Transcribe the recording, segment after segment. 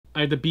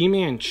I have the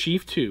Beeman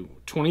Chief II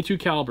 22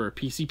 caliber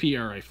PCP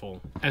air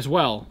rifle, as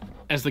well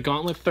as the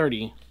Gauntlet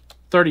 30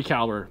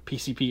 caliber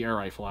PCP air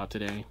rifle out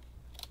today.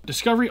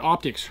 Discovery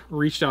Optics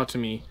reached out to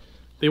me.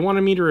 They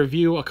wanted me to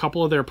review a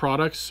couple of their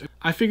products.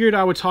 I figured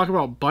I would talk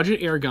about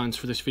budget air guns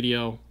for this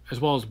video, as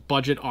well as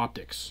budget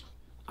optics.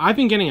 I've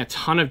been getting a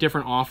ton of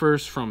different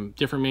offers from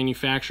different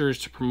manufacturers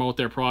to promote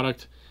their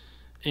product,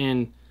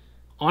 and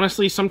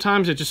honestly,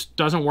 sometimes it just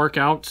doesn't work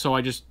out, so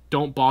I just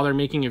don't bother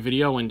making a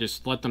video and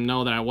just let them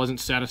know that I wasn't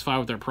satisfied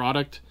with their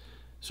product.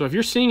 So if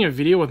you're seeing a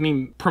video with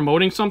me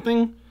promoting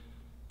something,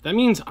 that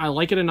means I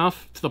like it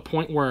enough to the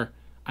point where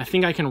I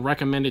think I can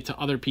recommend it to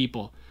other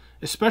people.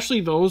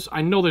 Especially those,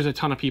 I know there's a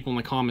ton of people in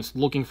the comments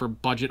looking for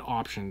budget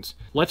options.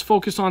 Let's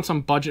focus on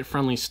some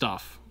budget-friendly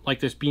stuff, like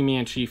this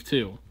Beeman Chief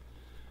II.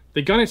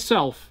 The gun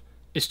itself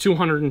is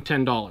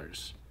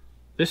 $210.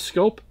 This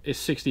scope is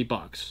 60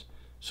 bucks.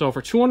 So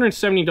for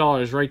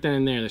 $270 right then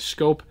and there, the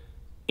scope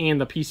and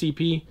the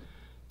PCP,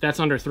 that's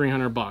under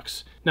 300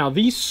 bucks. Now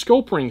these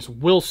scope rings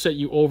will set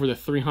you over the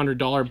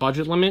 $300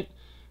 budget limit,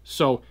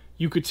 so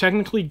you could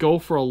technically go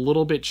for a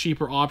little bit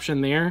cheaper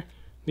option there.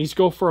 These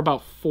go for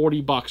about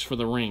 40 bucks for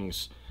the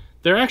rings.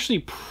 They're actually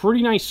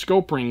pretty nice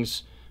scope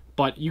rings,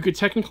 but you could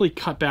technically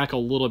cut back a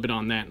little bit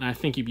on that, and I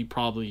think you'd be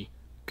probably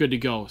good to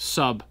go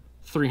sub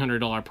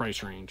 $300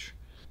 price range.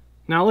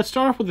 Now let's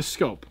start off with the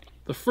scope.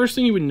 The first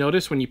thing you would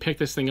notice when you pick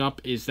this thing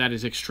up is that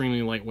it's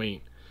extremely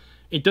lightweight.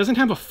 It doesn't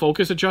have a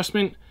focus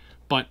adjustment,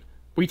 but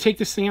we take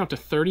this thing out to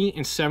 30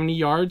 and 70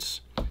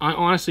 yards. I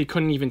honestly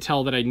couldn't even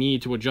tell that I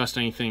needed to adjust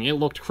anything. It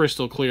looked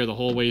crystal clear the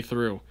whole way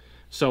through.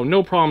 So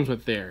no problems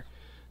with there.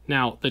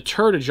 Now, the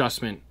turret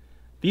adjustment.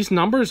 These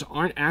numbers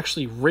aren't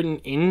actually written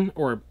in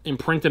or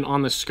imprinted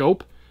on the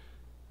scope.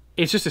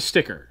 It's just a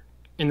sticker,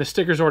 and the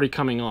sticker's already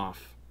coming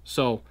off.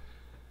 So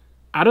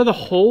out of the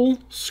whole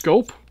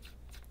scope,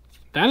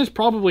 that is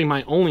probably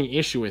my only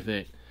issue with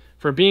it.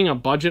 For being a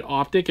budget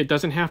optic, it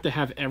doesn't have to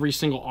have every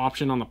single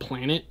option on the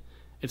planet.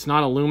 It's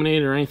not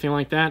illuminated or anything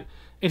like that.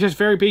 It's just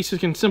very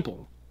basic and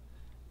simple.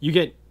 You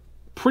get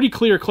pretty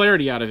clear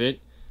clarity out of it.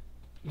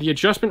 The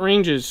adjustment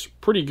range is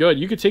pretty good.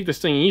 You could take this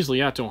thing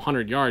easily out to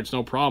 100 yards,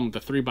 no problem,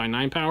 with the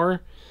 3x9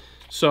 power.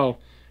 So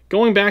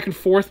going back and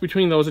forth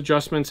between those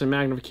adjustments and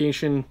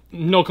magnification,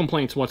 no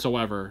complaints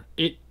whatsoever.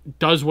 It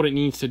does what it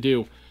needs to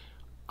do.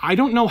 I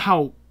don't know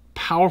how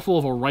powerful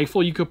of a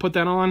rifle you could put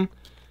that on,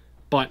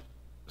 but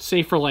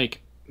say for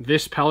like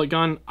this pellet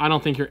gun, I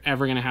don't think you're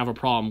ever going to have a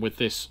problem with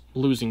this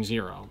losing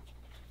zero.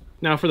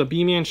 Now for the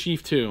Beeman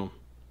Chief II,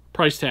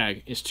 price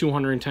tag is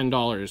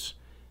 $210.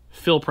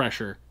 Fill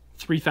pressure,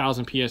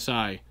 3,000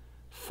 PSI,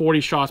 40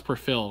 shots per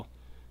fill.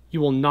 You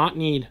will not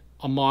need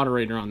a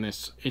moderator on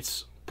this.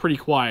 It's pretty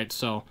quiet,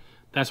 so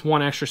that's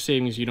one extra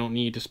savings you don't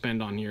need to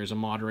spend on here as a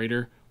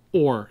moderator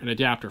or an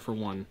adapter for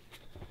one.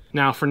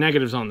 Now for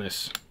negatives on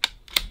this.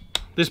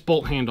 This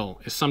bolt handle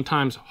is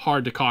sometimes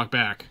hard to cock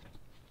back.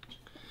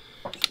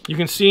 You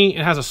can see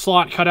it has a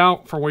slot cut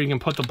out for where you can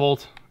put the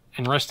bolt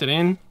and rest it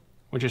in,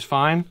 which is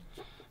fine.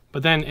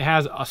 But then it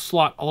has a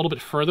slot a little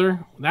bit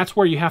further. That's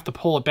where you have to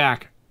pull it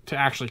back to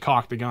actually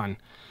cock the gun.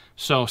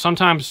 So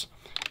sometimes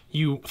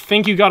you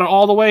think you got it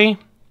all the way,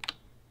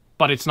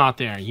 but it's not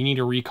there. You need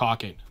to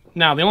recock it.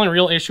 Now, the only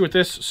real issue with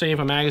this, say you have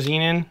a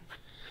magazine in,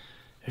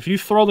 if you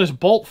throw this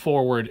bolt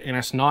forward and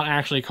it's not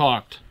actually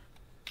cocked,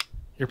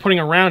 you're putting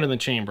a round in the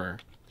chamber.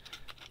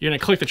 You're going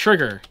to click the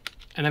trigger,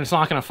 and then it's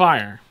not going to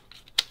fire.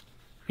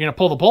 You're going to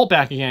pull the bolt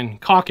back again,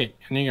 cock it,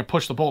 and then you're going to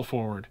push the bolt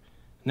forward.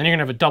 And then you're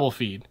going to have a double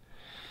feed.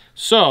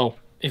 So,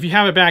 if you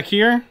have it back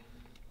here,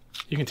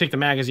 you can take the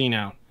magazine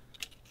out.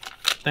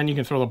 Then you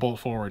can throw the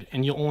bolt forward,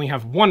 and you'll only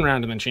have one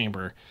round in the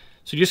chamber.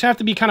 So you just have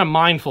to be kind of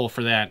mindful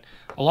for that.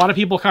 A lot of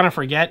people kind of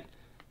forget,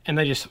 and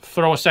they just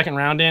throw a second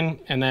round in,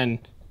 and then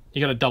you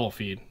got a double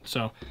feed.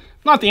 So,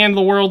 not the end of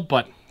the world,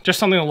 but just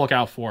something to look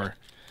out for.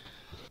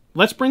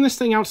 Let's bring this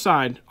thing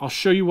outside. I'll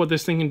show you what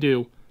this thing can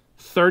do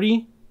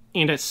 30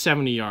 and at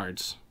 70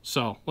 yards.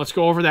 So let's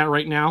go over that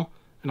right now,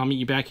 and I'll meet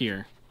you back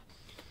here.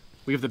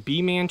 We have the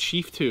Beeman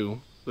Chief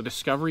II, the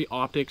Discovery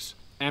Optics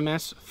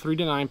MS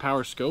 3-9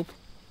 power scope,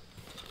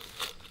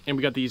 and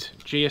we got these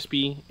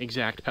JSB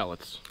exact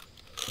pellets.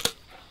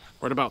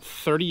 We're at about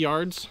 30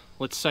 yards.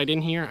 Let's sight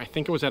in here. I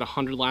think it was at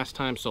 100 last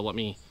time, so let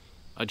me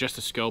adjust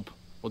the scope.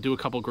 We'll do a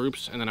couple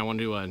groups, and then I want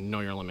to do a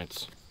know your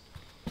limits.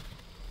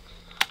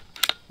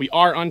 We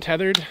are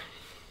untethered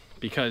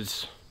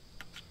because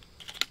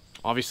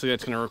obviously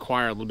that's going to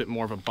require a little bit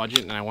more of a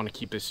budget, and I want to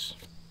keep this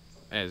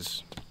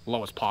as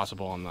low as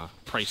possible on the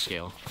price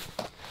scale.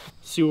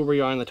 See where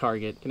we are on the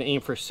target. Gonna aim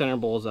for center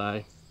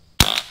bullseye.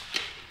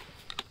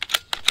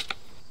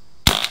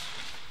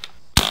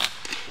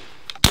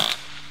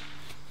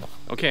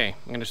 Okay,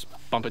 I'm gonna just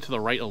bump it to the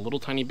right a little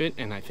tiny bit,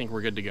 and I think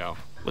we're good to go.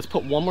 Let's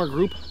put one more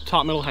group,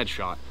 top middle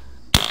headshot.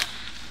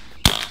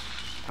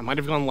 I might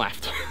have gone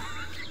left.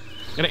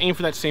 I'm gonna aim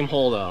for that same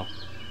hole though.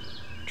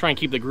 Try and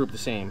keep the group the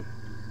same.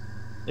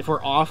 If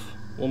we're off,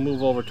 we'll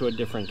move over to a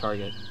different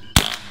target.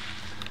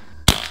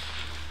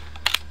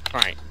 All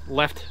right,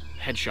 left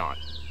headshot.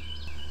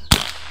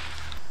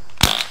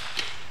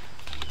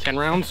 10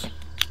 rounds.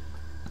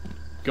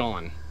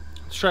 Gone.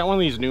 Let's try one of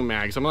these new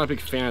mags. I'm not a big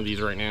fan of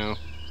these right now.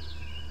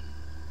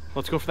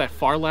 Let's go for that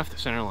far left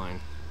center line.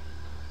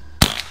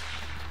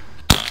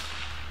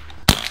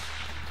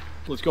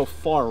 Let's go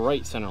far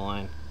right center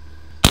line.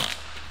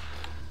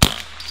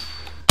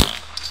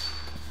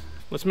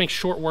 Let's make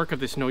short work of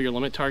this know your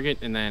limit target,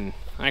 and then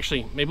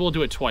actually maybe we'll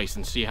do it twice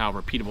and see how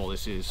repeatable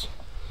this is.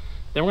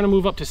 Then we're gonna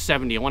move up to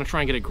 70. I want to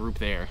try and get a group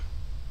there.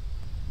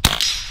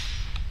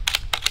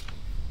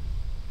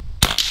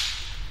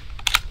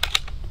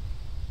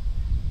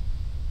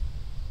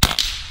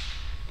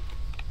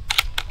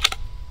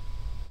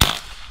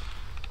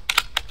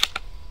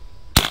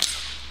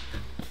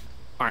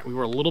 All right, we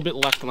were a little bit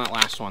left on that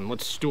last one.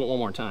 Let's do it one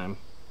more time.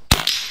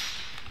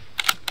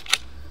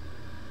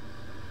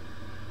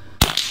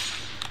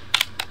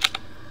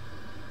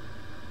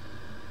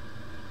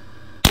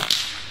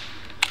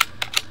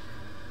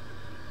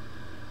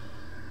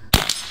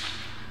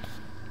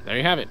 There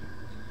you have it.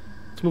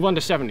 Let's move on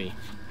to 70.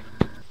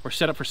 We're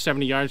set up for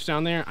 70 yards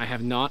down there. I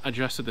have not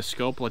adjusted the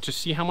scope. Let's just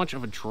see how much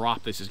of a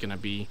drop this is gonna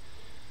be.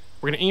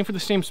 We're gonna aim for the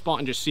same spot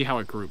and just see how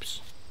it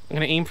groups. I'm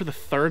gonna aim for the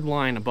third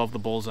line above the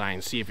bullseye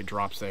and see if it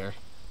drops there.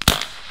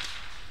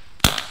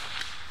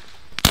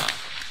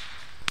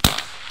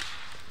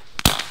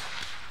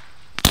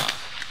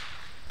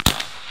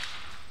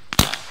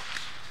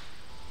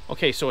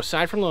 Okay, so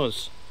aside from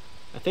those,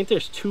 I think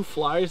there's 2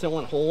 flyers that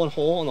went hole and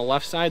hole on the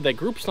left side. That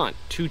group's not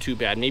too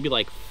bad. Maybe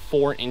like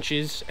 4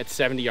 inches at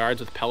 70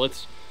 yards with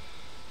pellets.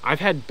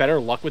 I've had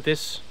better luck with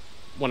this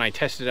when I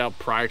tested it out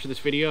prior to this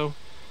video.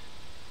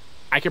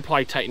 I could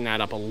probably tighten that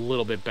up a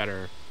little bit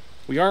better.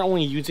 We are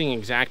only using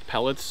exact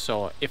pellets,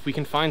 so if we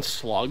can find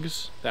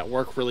slugs that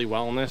work really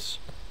well in this,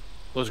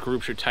 those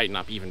groups should tighten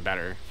up even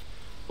better.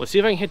 Let's see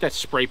if I can hit that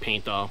spray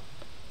paint though.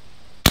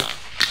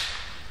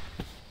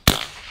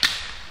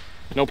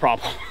 No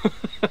problem.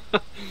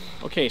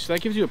 Okay, so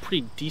that gives you a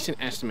pretty decent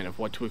estimate of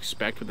what to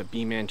expect with the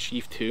Beeman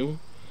Chief II.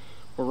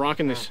 We're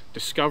rocking this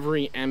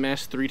Discovery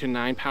MS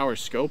 3-9 power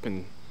scope,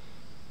 and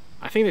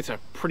I think it's a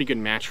pretty good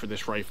match for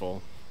this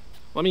rifle.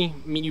 Let me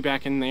meet you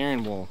back in there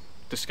and we'll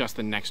discuss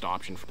the next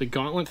option. The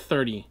Gauntlet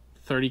 30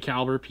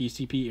 caliber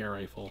PCP air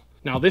rifle.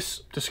 Now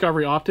this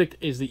Discovery optic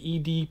is the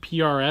ED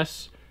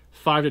PRS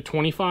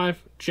 5-25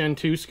 Gen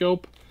II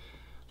scope.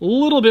 A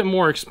little bit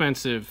more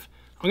expensive.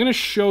 I'm going to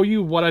show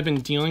you what I've been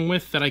dealing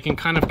with that I can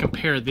kind of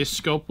compare this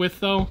scope with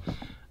though.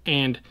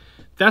 And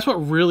that's what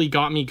really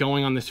got me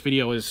going on this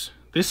video, is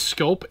this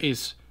scope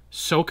is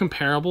so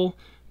comparable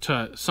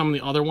to some of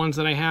the other ones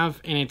that I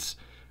have. And it's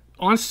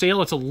on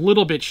sale. It's a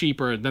little bit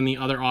cheaper than the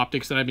other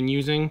optics that I've been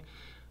using.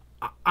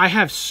 I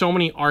have so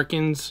many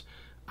Arkans.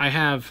 I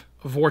have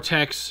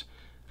Vortex.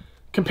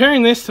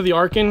 Comparing this to the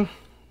Arkan,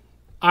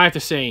 I have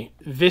to say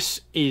this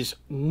is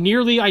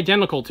nearly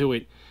identical to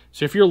it.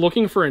 So if you're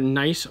looking for a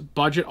nice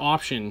budget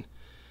option,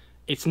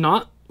 it's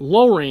not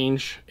low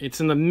range,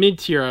 it's in the mid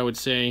tier, I would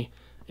say.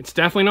 It's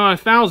definitely not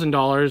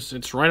 $1,000,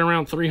 it's right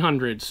around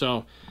 $300.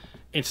 So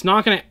it's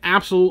not gonna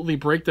absolutely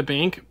break the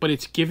bank, but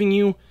it's giving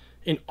you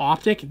an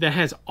optic that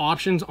has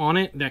options on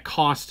it that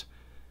cost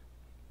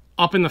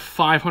up in the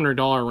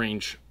 $500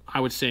 range, I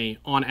would say,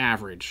 on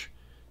average.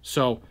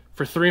 So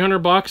for 300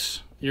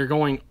 bucks, you're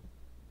going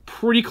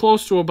pretty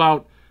close to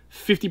about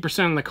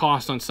 50% of the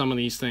cost on some of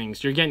these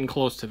things. You're getting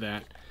close to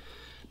that.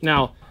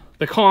 Now,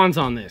 the cons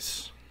on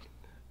this.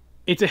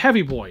 It's a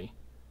heavy boy,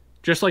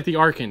 just like the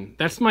Arkan.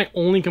 That's my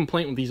only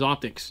complaint with these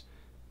optics.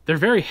 They're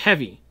very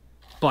heavy,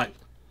 but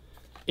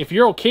if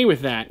you're okay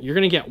with that, you're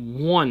going to get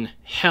one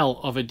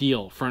hell of a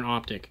deal for an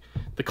optic.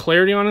 The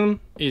clarity on them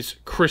is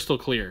crystal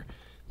clear.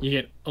 You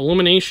get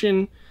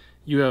illumination,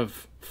 you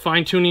have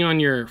fine-tuning on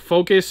your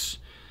focus.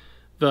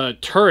 The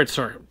turrets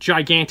are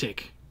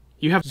gigantic.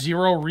 You have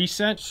 0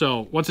 reset.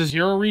 So what's a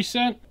 0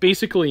 reset?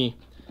 Basically,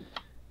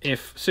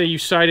 if, say, you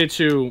sighted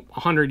to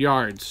 100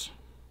 yards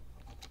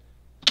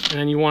and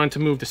then you wanted to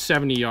move to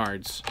 70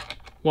 yards,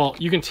 well,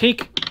 you can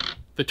take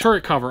the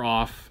turret cover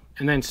off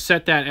and then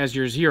set that as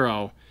your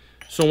 0.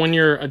 So when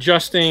you're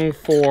adjusting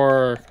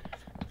for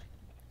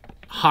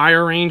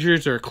higher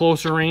ranges or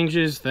closer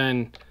ranges,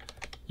 then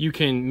you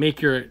can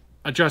make your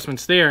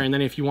adjustments there. And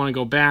then if you want to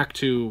go back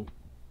to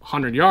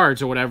 100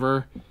 yards or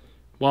whatever,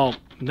 well,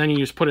 then you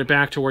just put it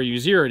back to where you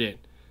zeroed it.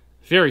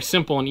 Very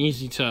simple and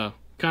easy to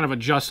kind of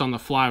adjust on the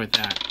fly with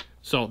that.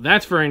 So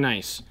that's very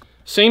nice.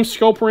 Same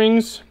scope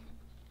rings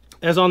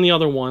as on the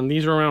other one.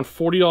 These are around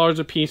 $40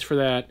 a piece for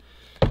that.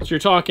 So you're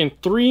talking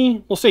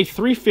we'll say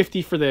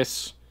 $350 for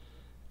this.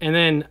 And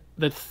then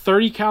the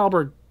 30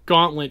 caliber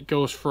Gauntlet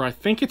goes for, I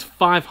think it's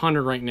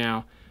 $500 right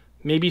now.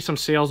 Maybe some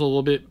sales a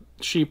little bit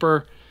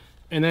cheaper.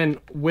 And then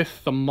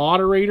with the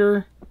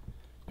moderator,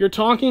 you're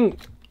talking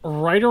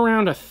right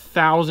around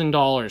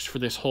 $1,000 for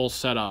this whole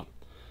setup.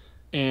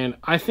 And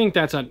I think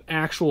that's an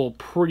actual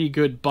pretty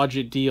good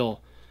budget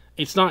deal.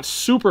 It's not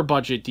super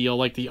budget deal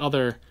like the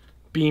other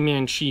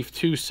Beeman Chief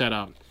II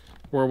setup,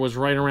 where it was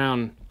right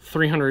around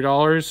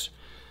 $300.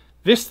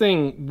 This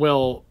thing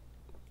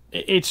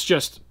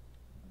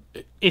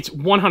it's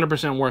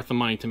 100% worth the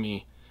money to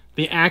me.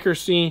 The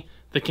accuracy,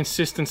 the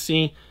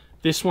consistency.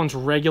 This one's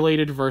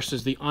regulated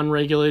versus the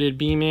unregulated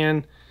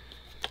Beeman.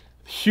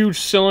 Huge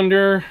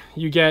cylinder.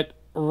 You get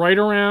right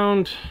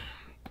around,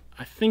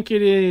 I think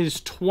it is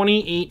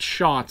 28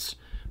 shots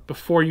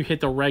before you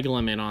hit the reg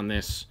limit on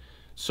this.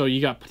 So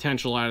you got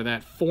potential out of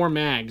that. 4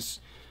 mags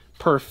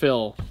per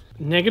fill.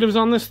 Negatives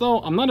on this though,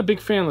 I'm not a big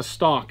fan of the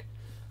stock.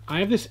 I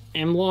have this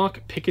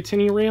M-Lock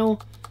Picatinny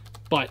rail,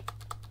 but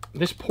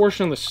this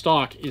portion of the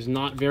stock is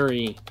not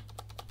very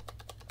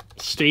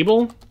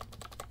stable.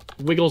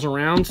 Wiggles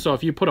around, so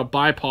if you put a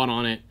bipod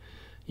on it,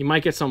 you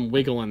might get some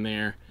wiggle in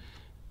there.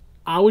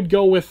 I would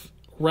go with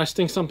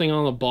resting something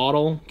on the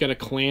bottle, get a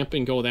clamp,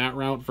 and go that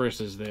route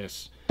versus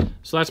this.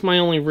 So that's my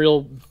only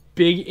real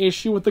big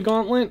issue with the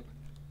Gauntlet.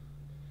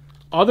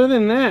 Other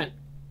than that,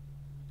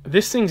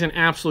 this thing's an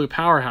absolute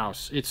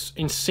powerhouse. It's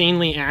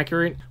insanely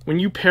accurate. When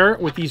you pair it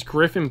with these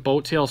Griffin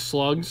boat tail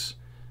slugs,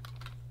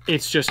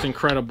 it's just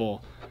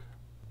incredible.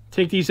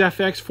 Take these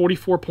FX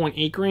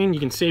 44.8 grain. You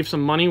can save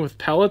some money with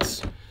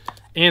pellets,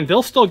 and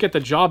they'll still get the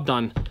job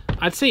done.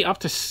 I'd say up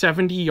to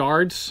 70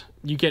 yards,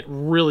 you get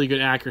really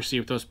good accuracy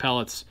with those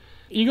pellets.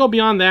 You go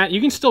beyond that,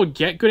 you can still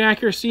get good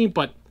accuracy,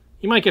 but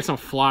you might get some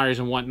flyers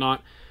and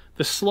whatnot.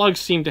 The slugs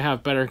seem to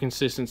have better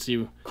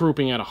consistency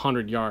grouping at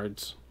 100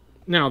 yards.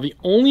 Now, the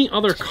only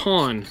other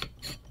con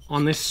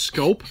on this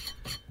scope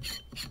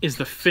is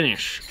the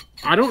finish.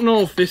 I don't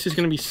know if this is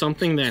going to be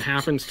something that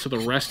happens to the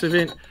rest of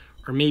it,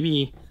 or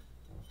maybe,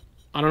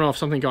 I don't know if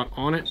something got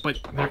on it, but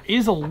there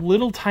is a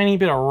little tiny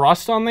bit of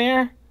rust on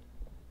there.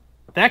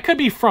 That could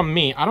be from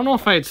me. I don't know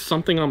if I had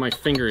something on my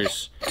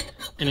fingers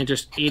and it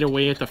just ate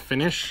away at the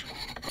finish.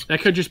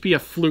 That could just be a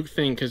fluke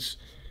thing, because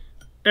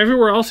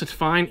everywhere else it's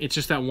fine. It's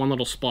just that one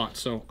little spot.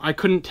 So I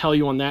couldn't tell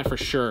you on that for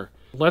sure.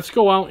 Let's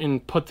go out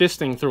and put this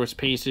thing through its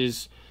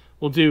paces.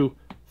 We'll do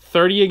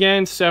 30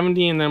 again,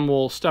 70, and then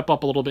we'll step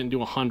up a little bit and do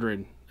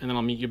 100. And then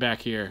I'll meet you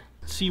back here.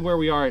 See where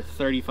we are at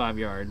 35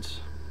 yards.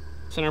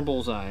 Center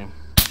bullseye.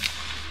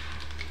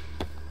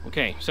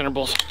 Okay, center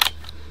bullseye.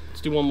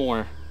 Let's do one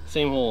more.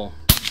 Same hole.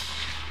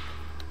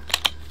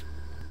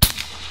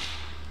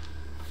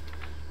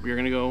 We're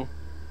gonna go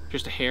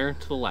just a hair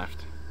to the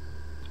left.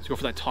 Let's go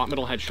for that top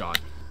middle headshot.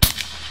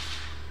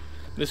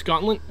 This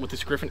Gauntlet with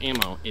this Griffin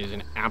ammo is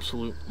an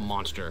absolute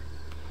monster.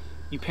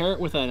 You pair it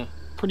with a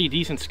pretty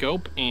decent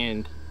scope,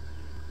 and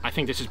I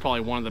think this is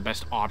probably one of the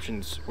best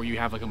options where you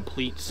have a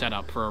complete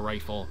setup for a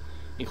rifle,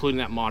 including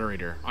that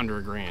moderator,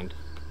 under $1,000.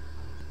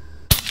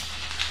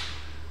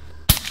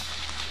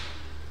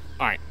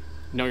 Alright,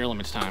 know your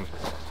limits time.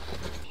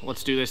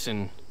 Let's do this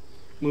and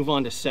move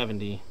on to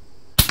 70.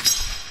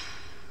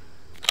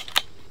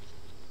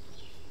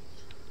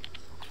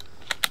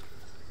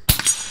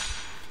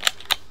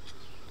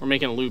 We're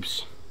making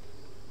loops.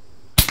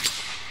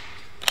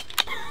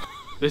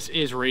 This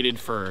is rated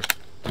for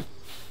a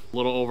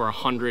little over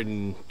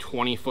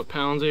 120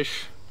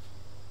 foot-pounds-ish.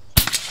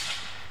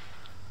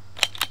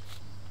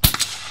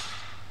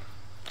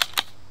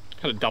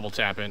 Kind of double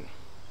tap it.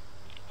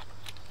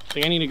 I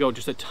think I need to go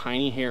just a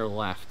tiny hair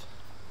left.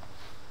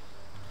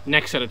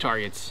 Next set of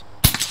targets.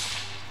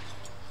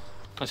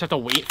 I just have to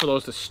wait for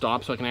those to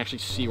stop so I can actually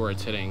see where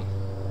it's hitting.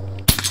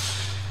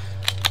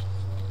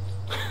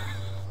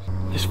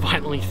 This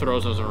finally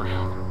throws those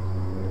around.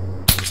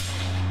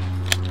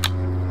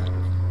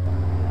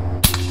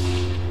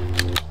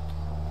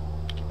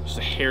 Just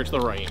a hair to the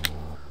right.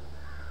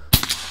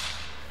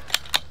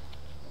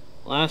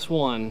 Last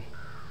one.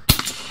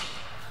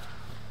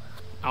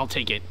 I'll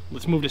take it.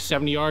 Let's move to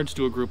 70 yards,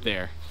 do a group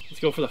there.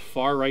 Let's go for the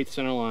far right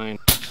center line.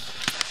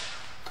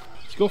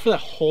 Let's go for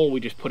that hole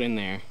we just put in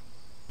there.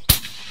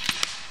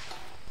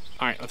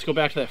 Alright, let's go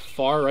back to that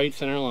far right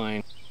center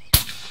line.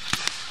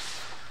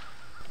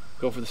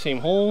 Go for the same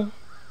hole.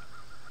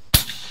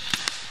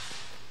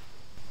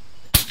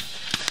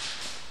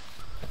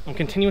 I'm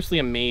continuously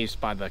amazed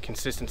by the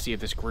consistency of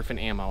this Griffin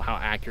ammo, how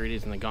accurate it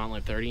is in the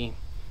Gauntlet 30.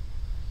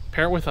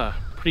 Pair it with a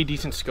pretty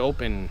decent scope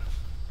and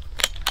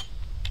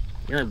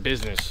you're in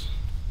business.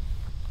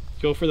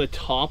 Go for the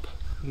top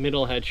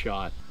middle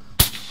headshot.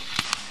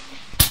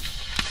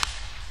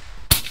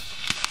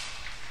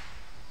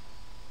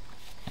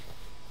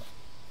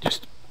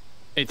 Just,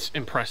 it's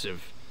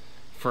impressive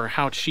for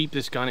how cheap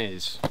this gun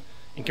is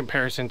in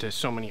comparison to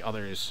so many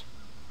others.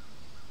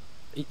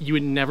 You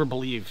would never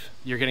believe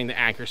you're getting the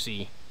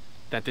accuracy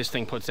that this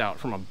thing puts out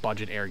from a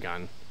budget air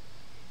gun.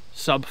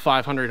 Sub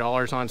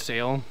 $500 on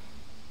sale.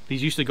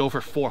 These used to go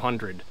for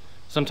 $400,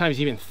 sometimes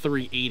even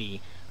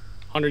 $380.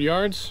 100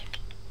 yards.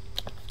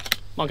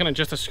 I'm not gonna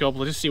adjust the scope.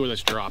 Let's just see where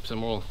this drops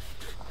and we'll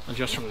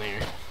adjust from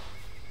there.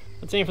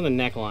 Let's aim for the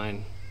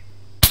neckline.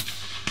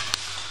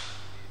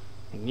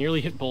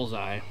 Nearly hit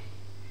bullseye.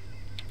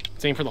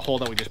 Let's aim for the hole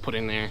that we just put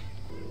in there.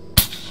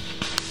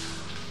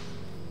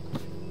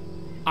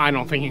 I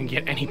don't think you can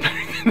get any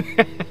better than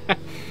that.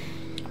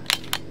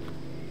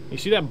 You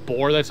see that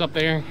bore that's up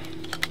there?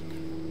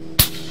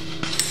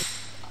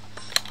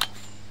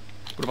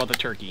 What about the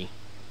turkey?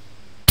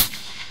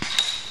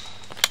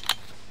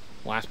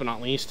 Last but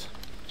not least,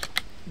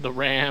 the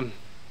ram.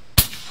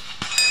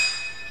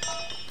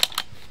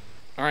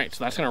 All right,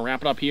 so that's going to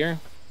wrap it up here.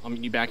 I'll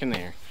meet you back in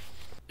there.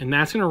 And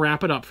that's going to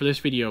wrap it up for this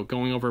video,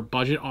 going over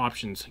budget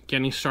options,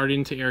 getting started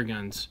into air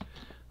guns.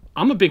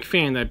 I'm a big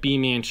fan of that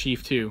Beeman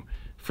Chief II.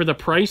 For the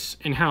price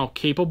and how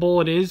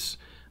capable it is,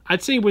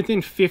 I'd say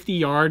within 50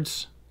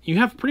 yards, you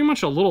have pretty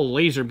much a little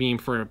laser beam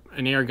for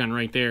an air gun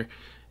right there.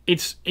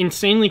 It's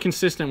insanely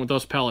consistent with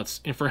those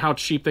pellets, and for how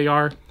cheap they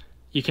are,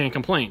 you can't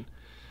complain.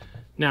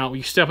 Now,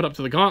 you step it up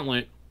to the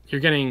Gauntlet, you're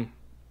getting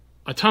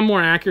a ton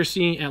more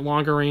accuracy at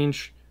longer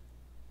range,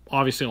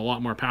 obviously a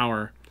lot more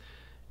power,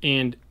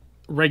 and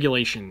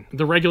regulation.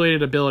 The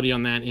regulated ability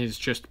on that is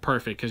just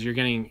perfect because you're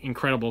getting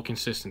incredible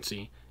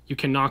consistency. You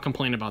cannot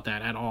complain about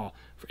that at all,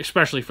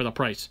 especially for the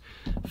price.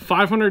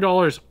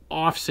 $500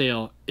 off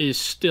sale is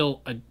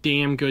still a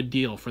damn good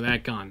deal for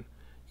that gun.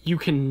 You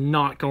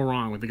cannot go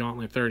wrong with the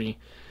Gauntlet 30.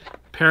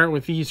 Pair it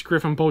with these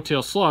Griffin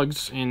Bowtail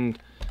slugs, and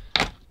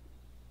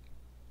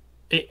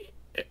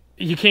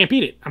you can't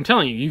beat it. I'm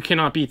telling you, you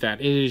cannot beat that.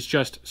 It is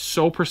just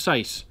so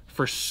precise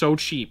for so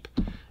cheap.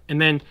 And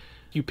then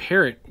you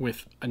pair it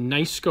with a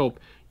nice scope.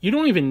 You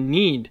don't even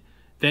need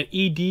that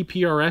ED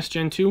PRS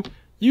Gen II.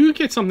 You could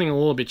get something a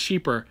little bit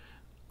cheaper.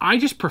 I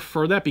just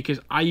prefer that because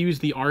I use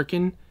the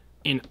Arkin,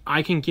 and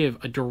I can give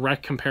a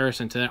direct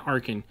comparison to that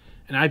Arkin.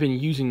 And I've been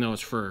using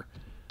those for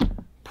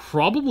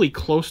probably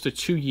close to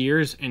 2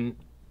 years, and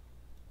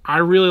I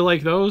really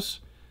like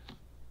those.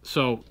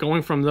 So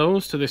going from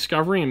those to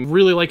Discovery, I'm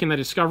really liking the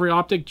Discovery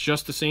optic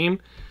just the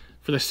same.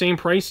 For the same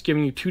price,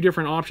 giving you two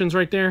different options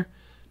right there.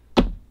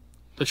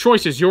 The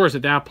choice is yours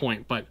at that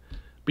point, but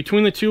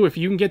between the two, if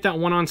you can get that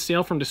one on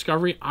sale from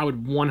Discovery, I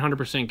would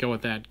 100% go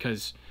with that,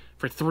 because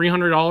for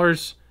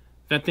 $300,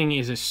 that thing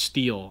is a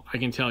steal, I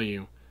can tell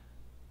you.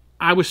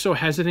 I was so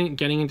hesitant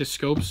getting into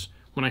scopes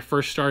when I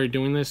first started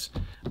doing this.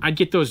 I'd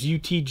get those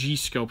UTG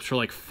scopes for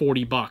like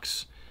 40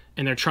 bucks,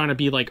 and they're trying to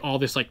be like all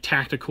this like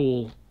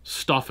tactical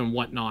stuff and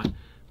whatnot,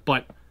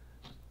 but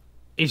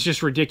it's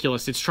just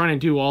ridiculous. It's trying to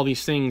do all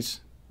these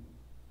things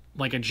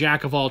like a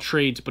jack of all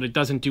trades, but it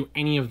doesn't do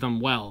any of them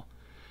well.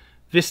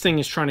 This thing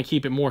is trying to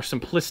keep it more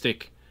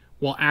simplistic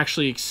while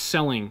actually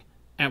excelling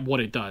at what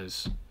it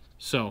does.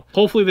 So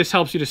hopefully this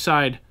helps you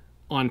decide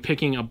on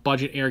picking a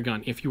budget air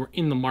gun if you are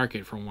in the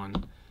market for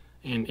one.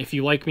 And if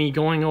you like me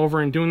going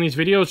over and doing these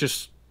videos,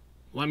 just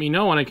let me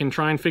know and I can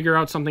try and figure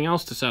out something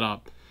else to set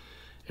up.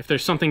 If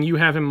there's something you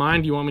have in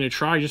mind you want me to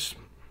try, just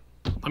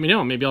let me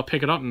know. Maybe I'll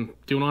pick it up and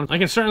do it on. I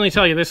can certainly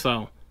tell you this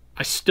though,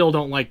 I still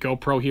don't like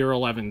GoPro Hero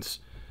 11s.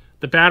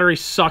 The battery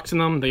sucks in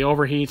them. They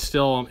overheat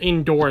still. I'm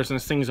indoors and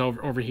this thing's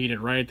overheated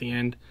right at the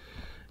end.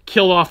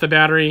 Killed off the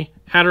battery.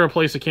 Had to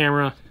replace the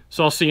camera.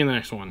 So I'll see you in the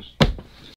next one.